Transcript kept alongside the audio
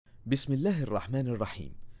بسم الله الرحمن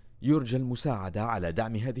الرحيم. يرجى المساعدة على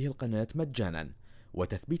دعم هذه القناة مجانا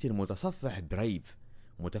وتثبيت المتصفح برايف،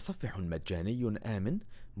 متصفح مجاني آمن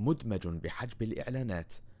مدمج بحجب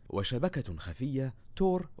الإعلانات وشبكة خفية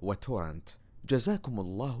تور وتورنت. جزاكم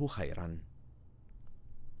الله خيرا.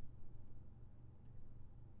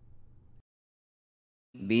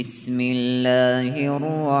 بسم الله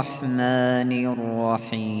الرحمن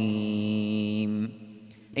الرحيم.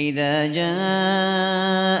 إذا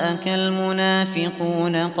جاءك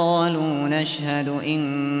المنافقون قالوا نشهد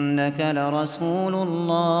إنك لرسول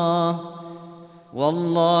الله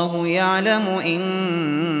والله يعلم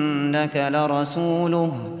إنك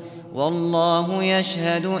لرسوله والله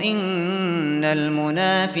يشهد إن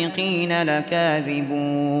المنافقين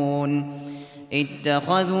لكاذبون.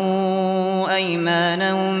 اتخذوا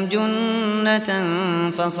أيمانهم جنة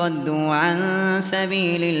فصدوا عن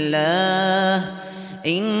سبيل الله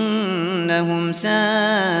إنهم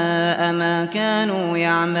ساء ما كانوا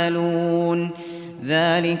يعملون.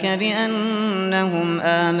 ذلك بأنهم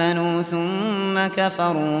آمنوا ثم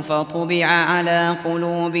كفروا فطبع على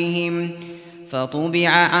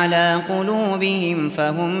قلوبهم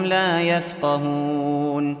فهم لا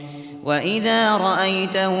يفقهون. وإذا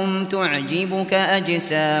رأيتهم تعجبك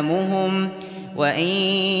أجسامهم وإن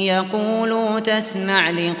يقولوا تسمع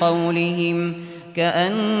لقولهم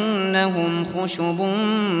كأنهم خشب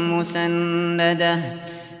مسندة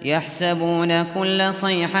يحسبون كل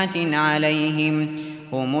صيحة عليهم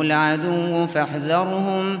هم العدو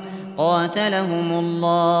فاحذرهم قاتلهم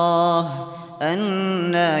الله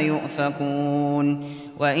أنى يؤفكون.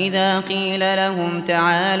 وإذا قيل لهم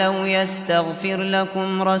تعالوا يستغفر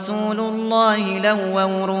لكم رسول الله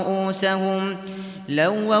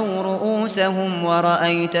لووا رؤوسهم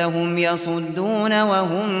ورأيتهم يصدون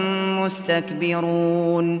وهم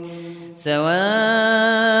مستكبرون.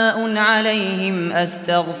 سواء عليهم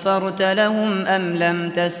أستغفرت لهم أم لم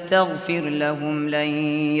تستغفر لهم لن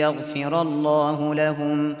يغفر الله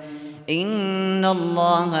لهم إن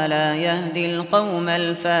الله لا يهدي القوم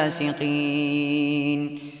الفاسقين.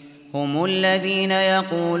 هم الذين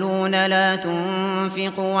يقولون لا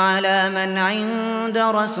تنفقوا على من عند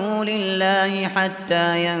رسول الله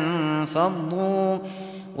حتى ينفضوا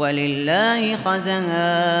ولله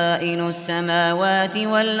خزائن السماوات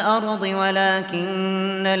والأرض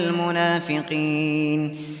ولكن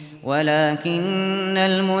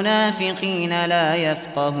المنافقين لا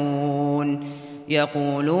يفقهون.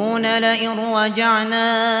 يقولون لئن رجعنا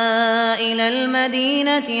إلى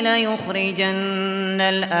المدينة ليخرجن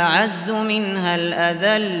الأعز منها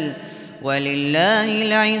الأذل ولله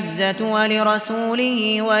العزة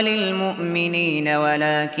ولرسوله وللمؤمنين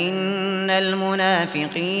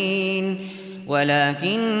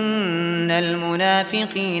ولكن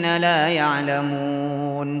المنافقين لا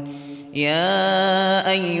يعلمون. يا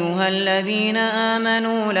أيها الذين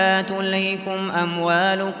آمنوا لا تلهكم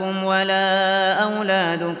أموالكم ولا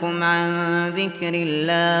أولادكم عن ذكر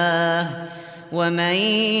الله ومن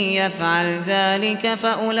يفعل ذلك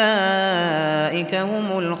فأولئك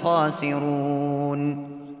هم الخاسرون.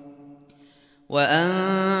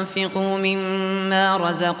 وأنفقوا مما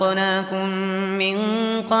رزقناكم من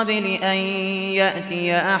قبل أن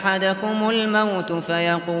يأتي أحدكم الموت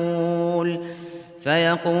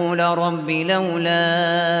فيقول رب لولا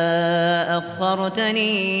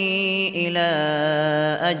أخرتني إلى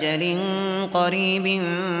أجل قريب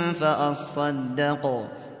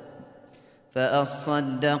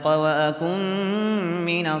فأصدق وأكن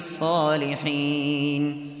من الصالحين.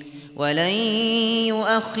 ولن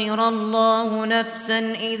يؤخر الله نفسا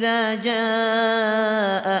إذا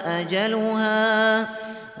جاء أجلها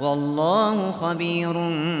والله خبير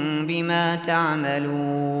بما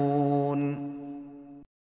تعملون.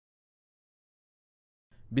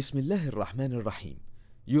 بسم الله الرحمن الرحيم.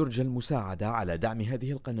 يرجى المساعدة على دعم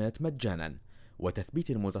هذه القناة مجانا وتثبيت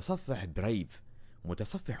المتصفح برايف،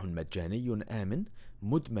 متصفح مجاني آمن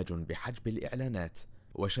مدمج بحجب الإعلانات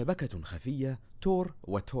وشبكة خفية تور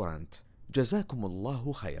وتورنت. جزاكم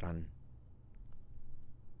الله خيرا.